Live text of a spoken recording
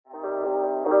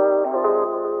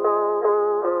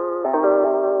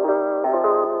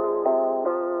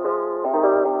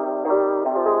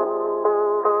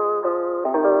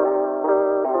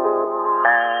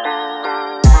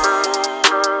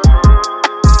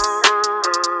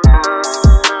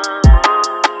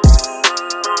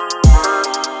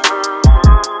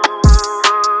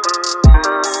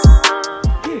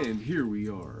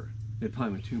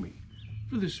Palmatumi.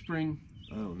 For this spring,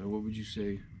 I don't know, what would you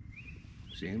say?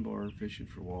 Sandbar fishing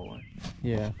for walleye?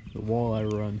 Yeah, the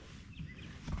walleye run.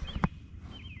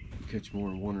 Catch more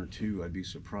than one or two, I'd be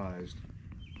surprised.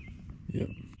 Yep.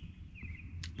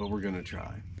 But we're gonna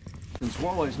try. Since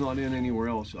walleye's not in anywhere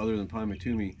else other than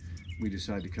Palmatumi, we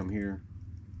decided to come here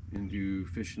and do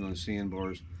fishing on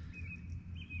sandbars.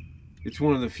 It's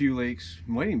one of the few lakes,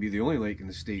 might even be the only lake in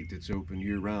the state that's open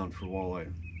year-round for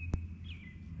walleye.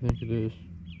 I think it is.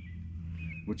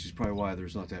 Which is probably why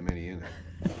there's not that many in it.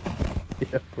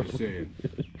 Yeah, Just saying.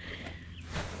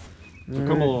 So All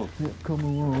come right. along. Yeah, come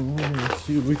along. We're gonna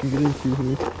see what we can get into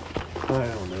here. I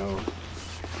don't know.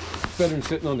 It's better than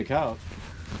sitting on the couch.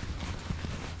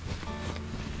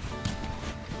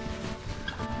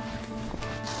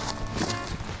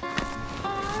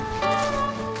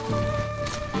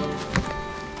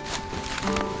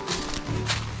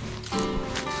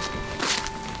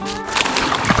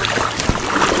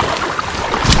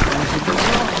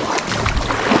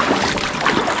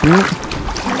 Yep.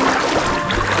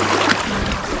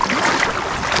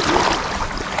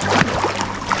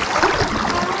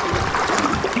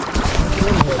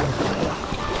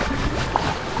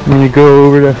 I'm gonna go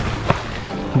over to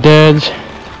Dad's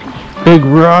big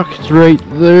rock. It's right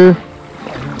there.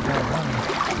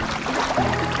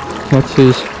 That's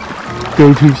his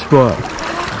go-to spot.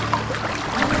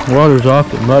 Water's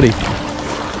awfully muddy.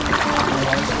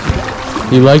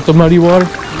 You like the muddy water?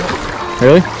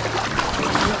 Really?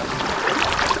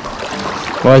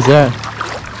 Why is that?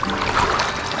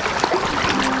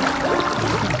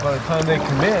 By the time they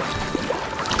commit,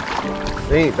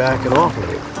 they ain't backing off of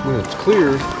it. When it's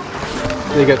clear,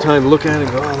 they got time to look at it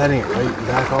and go, oh, that ain't right, and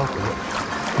back off of it.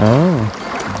 Oh.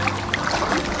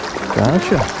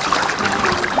 Gotcha.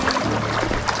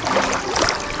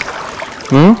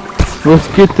 Well, let's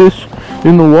get this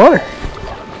in the water.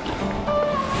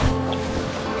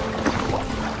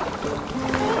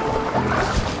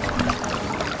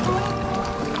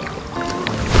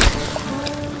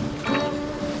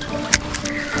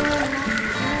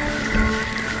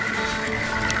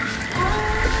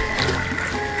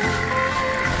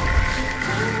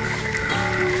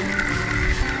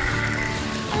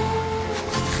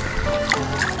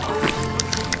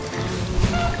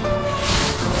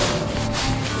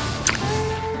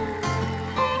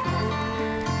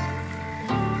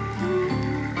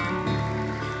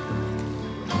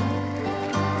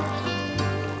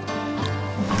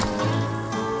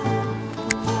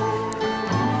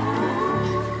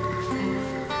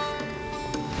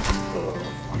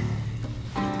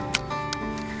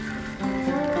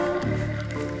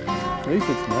 At least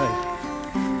it's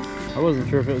nice. I wasn't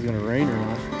sure if it was going to rain or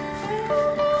not.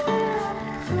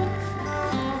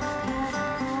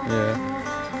 Yeah.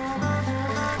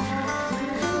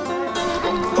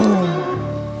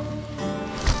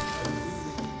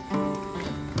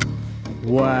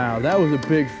 Wow, that was a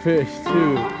big fish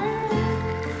too.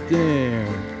 Damn.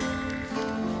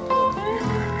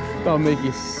 That'll make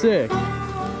you sick.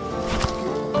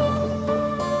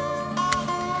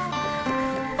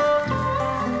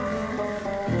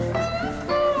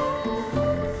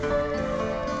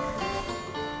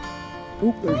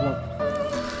 Oop, there's one.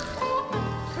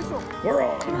 We're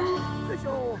on.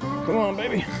 Come on,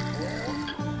 baby.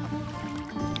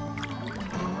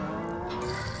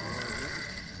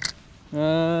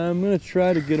 I'm gonna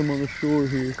try to get him on the shore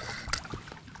here.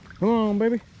 Come on,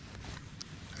 baby.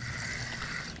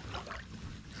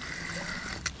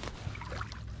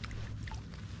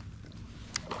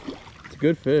 It's a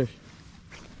good fish.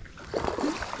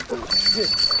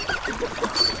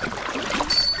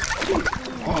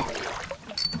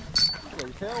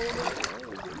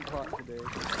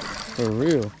 For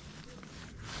real.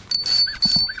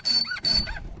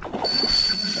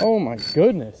 Oh my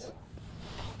goodness.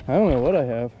 I don't know what I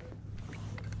have.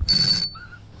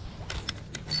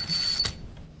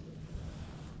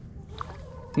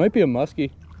 Might be a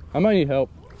muskie. I might need help.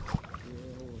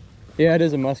 Yeah, it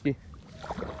is a muskie.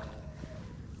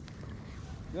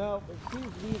 No, it seems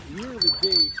to me you're the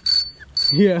gate.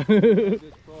 Yeah.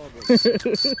 This problem.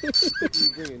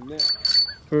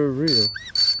 For real.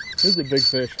 This is a big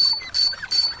fish.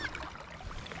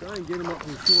 Try and get him up to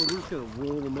the shore. We're just gonna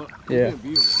roll him up. Yeah. It's gonna be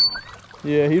a while.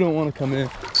 Yeah, he don't want to come in.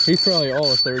 He's probably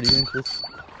all of 30 inches.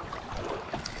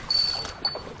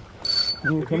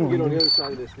 Oh, If you can get on the other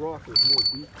side of this rock, there's more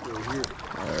deep over here.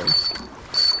 Alright.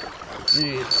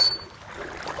 Jeez.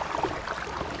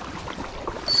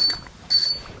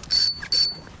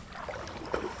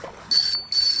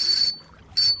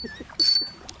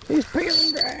 He's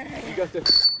peeling dry. You got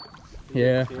the...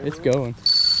 Yeah, it's going.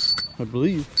 I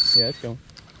believe. Yeah, it's going.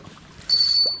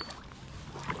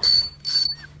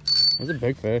 That's a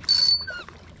big fish.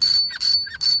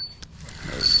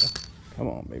 There we go. Come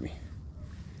on, baby.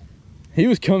 He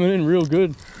was coming in real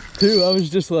good, too. I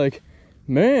was just like,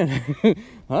 man, I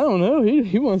don't know.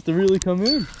 He wants to really come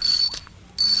in.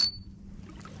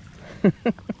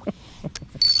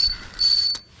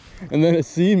 And then it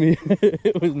seen me.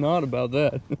 It was not about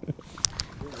that.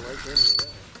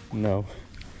 No.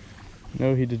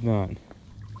 No, he did not.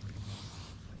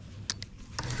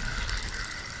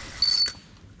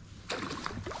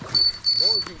 As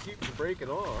long as you keep from breaking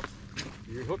off,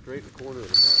 you're hooked right in the corner of the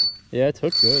mouth. Yeah, it's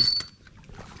hooked good.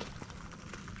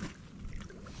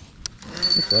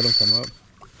 Just let him come up.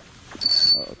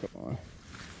 Oh, come on.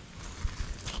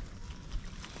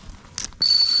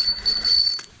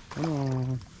 Come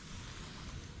on.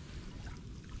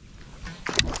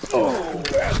 Oh,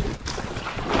 bad.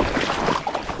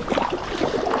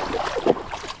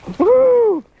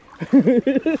 Woo!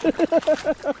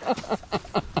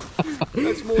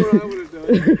 That's more I would have done.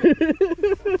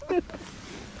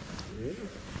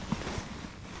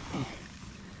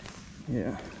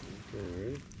 Yeah. Okay,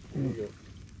 ready? Here you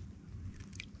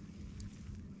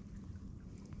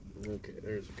go. Okay,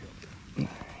 there's a couple.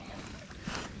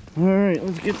 All right,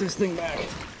 let's get this thing back.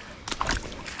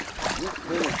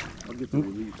 I'll get the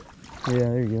relief. Yeah,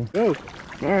 there you go. Go.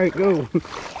 All right, go.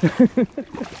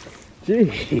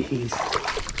 Jeez.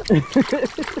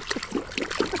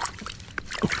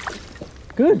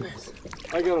 Goodness.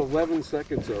 I got 11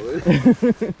 seconds of it.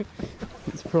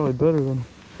 It's probably better than.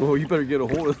 Well, you better get a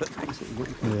hold of that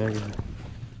thing. Yeah.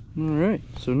 All right,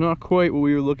 so not quite what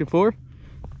we were looking for,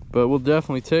 but we'll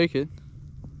definitely take it.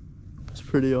 It's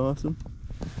pretty awesome.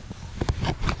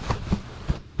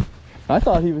 I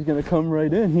thought he was gonna come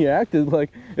right in. He acted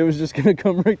like it was just gonna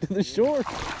come right to the shore. All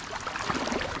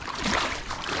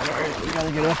right, we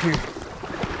gotta get up here.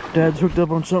 Dad's hooked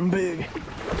up on something big.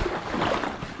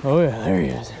 Oh yeah, there he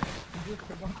is.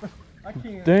 I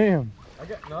can't. Damn. I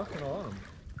got nothing on him.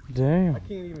 Damn. I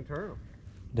can't even turn him.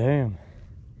 Damn.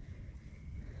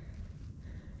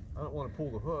 I don't want to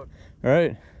pull the hook. All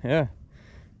right, yeah.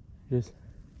 Just.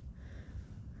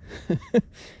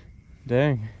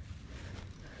 Dang.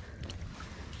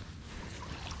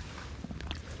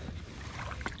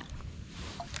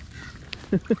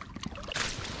 He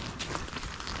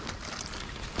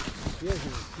hasn't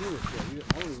even seen us yet.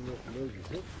 I don't even know if he knows he's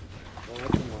hooked. Oh,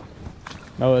 that's a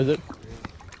muskie. Oh, is it?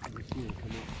 Yeah, you see him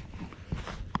come up.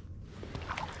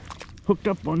 Hooked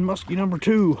up on muskie number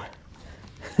 2.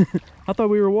 I thought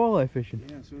we were walleye fishing.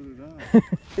 Yeah, so did I.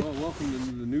 Well, welcome to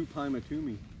the new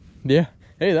Paimatumi. Yeah.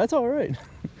 Hey, that's all right.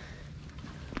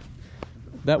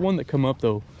 That one that come up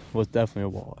though was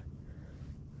definitely a walleye.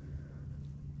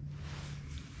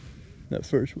 That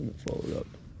first one that followed up.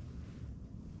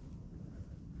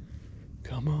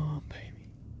 Come on, baby.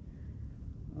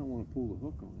 I don't want to pull the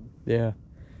hook on him. Yeah.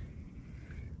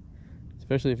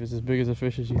 Especially if it's as big as a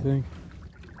fish as you think.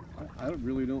 I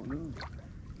really don't know.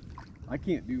 I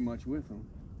can't do much with him.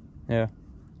 Yeah.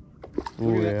 Look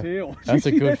Ooh, at yeah. that tail. That's a You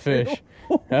see good that tail? fish.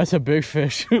 That's a big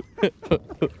fish.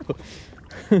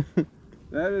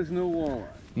 That is no walleye.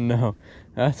 No,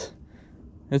 it's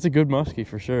a good muskie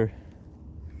for sure.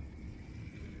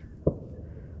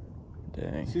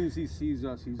 Dang. As soon as he sees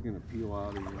us, he's gonna peel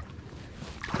out of here.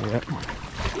 Yep.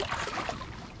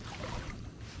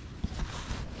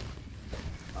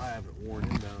 I haven't worn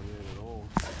him down yet at all.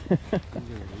 He's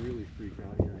gonna really freak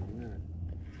out here in a minute.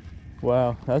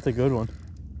 Wow, that's a good one.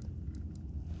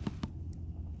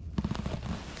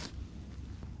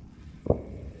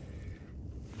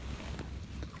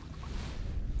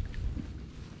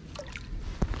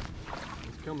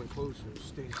 He's coming closer.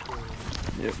 Stay still.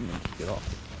 Yep, get off.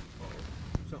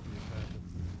 Something just happened.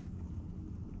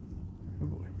 Oh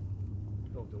boy.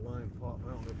 Oh, the line popped. I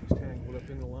don't know if he's tangled up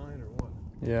in the line or what.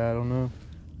 Yeah, I don't know.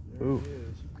 There Ooh. he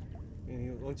is.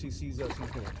 And once he sees us, he's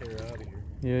gonna tear out of here.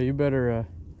 Yeah, you better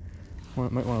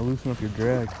might want to loosen up your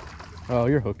drag. Oh,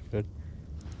 you're hooked good.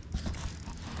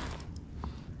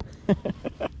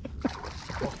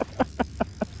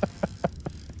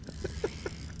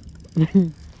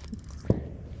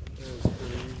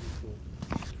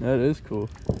 That is cool.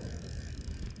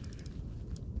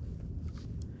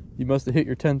 You must have hit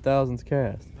your 10,000th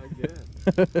cast. I guess.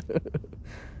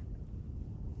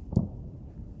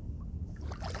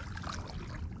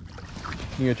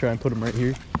 You gonna try and put him right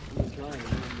here? I'm gonna try and land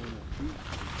on that feet.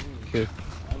 Okay.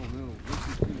 I don't know. Once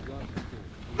he sees us, he's gonna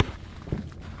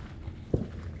I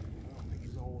don't think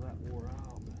he's all that wore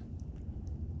out, but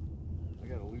I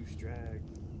got a loose drag.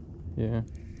 Yeah.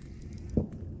 Oh,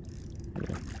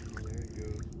 there it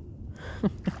goes. Oh,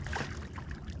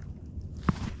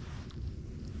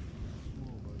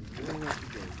 buddy. You don't have to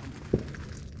go. Come on.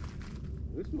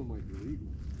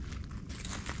 eating.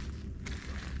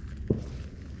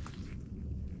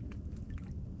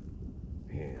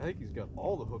 Man, I think he's got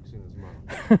all the hooks in his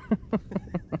mouth.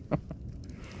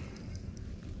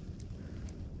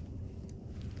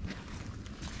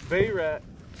 Bay rat.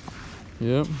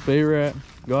 Yep, bay rat.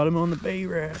 Got him on the bay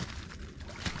rat.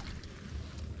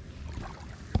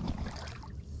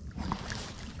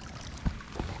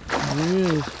 There he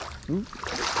is. Oop.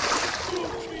 Oh,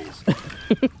 jeez.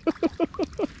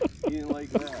 He didn't like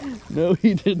that. No,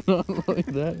 he did not like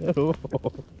that at all.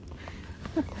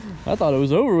 I thought it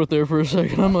was over with there for a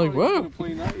second. I'm like, wow.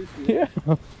 Play nice, Yeah.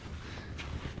 I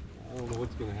don't know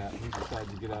what's going to happen. He decided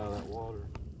to get out of that water.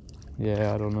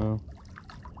 Yeah, I don't know.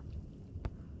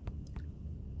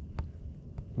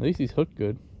 At least he's hooked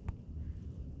good.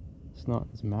 It's not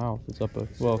his mouth. It's up a,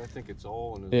 well, I think it's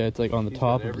all in his, yeah, it's like on the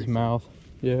top of his mouth.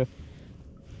 Yeah.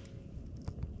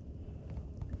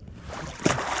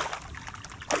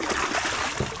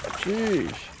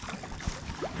 Jeez.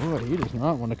 Boy, he does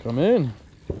not want to come in.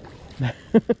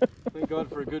 Thank God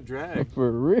for a good drag.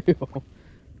 For real.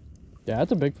 Yeah,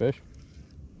 that's a big fish.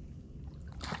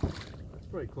 It's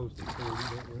probably close to 30,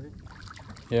 that right?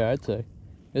 Yeah, I'd say.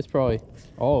 It's probably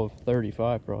all of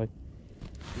 35, probably.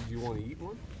 Did you want to eat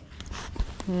one?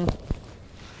 Hmm. I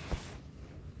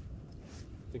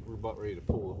think we're about ready to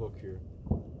pull the hook here.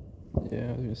 Yeah, I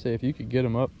was going to say, if you could get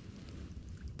him up.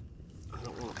 I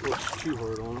don't want to push too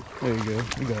hard on him. There you go.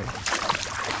 You got it.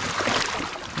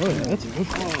 Oh, yeah, that's a good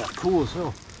one. Oh, that's cool as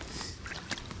hell.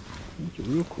 That's a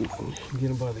real cool fish. Get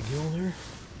him by the gill there.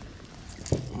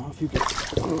 Oh, if you can.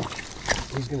 Oh,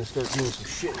 he's going to start doing some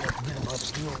shit. You have to get him by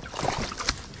the gill.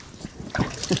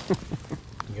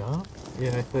 You got him?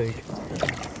 Yeah, I think.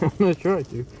 I'm going to try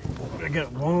to. I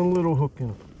got one little hook in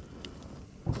him.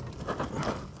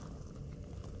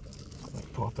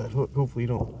 Might pop that hook. Hopefully you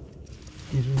don't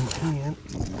get it in my hand.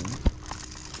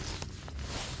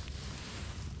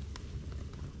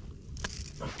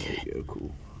 Okay. There you go,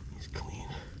 cool. He's clean.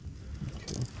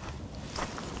 Okay.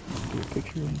 Get a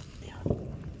picture of him. Yeah.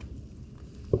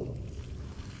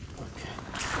 Okay.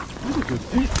 That's a good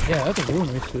fish. Yeah, that's a real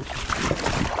nice fish.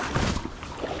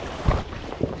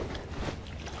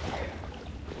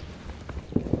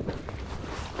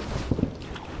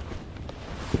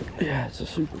 Yeah, it's a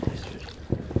super nice fish.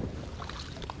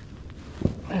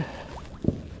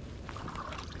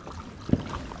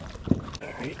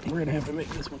 Alright, we're gonna have to make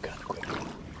this one kind of quick.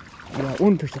 I got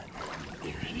 1%.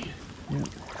 You ready? Yeah.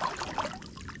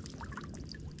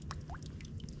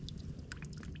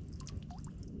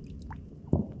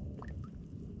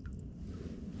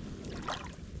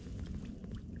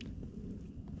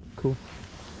 Cool.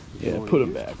 Yeah, put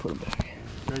him back, put him back.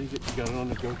 Ready? You got it on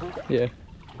the GoPro? Yeah.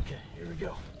 Okay, here we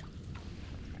go.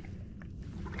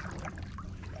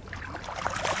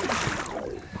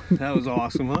 That was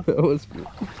awesome, huh? That was good.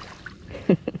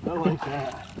 I like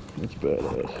that. That's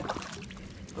badass.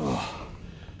 Oh.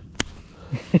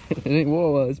 It ain't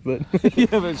walleyes, but yeah,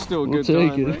 but it's still a good we'll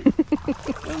take time, it. right?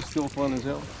 That was still fun as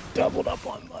hell. Doubled up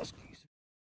on muskie.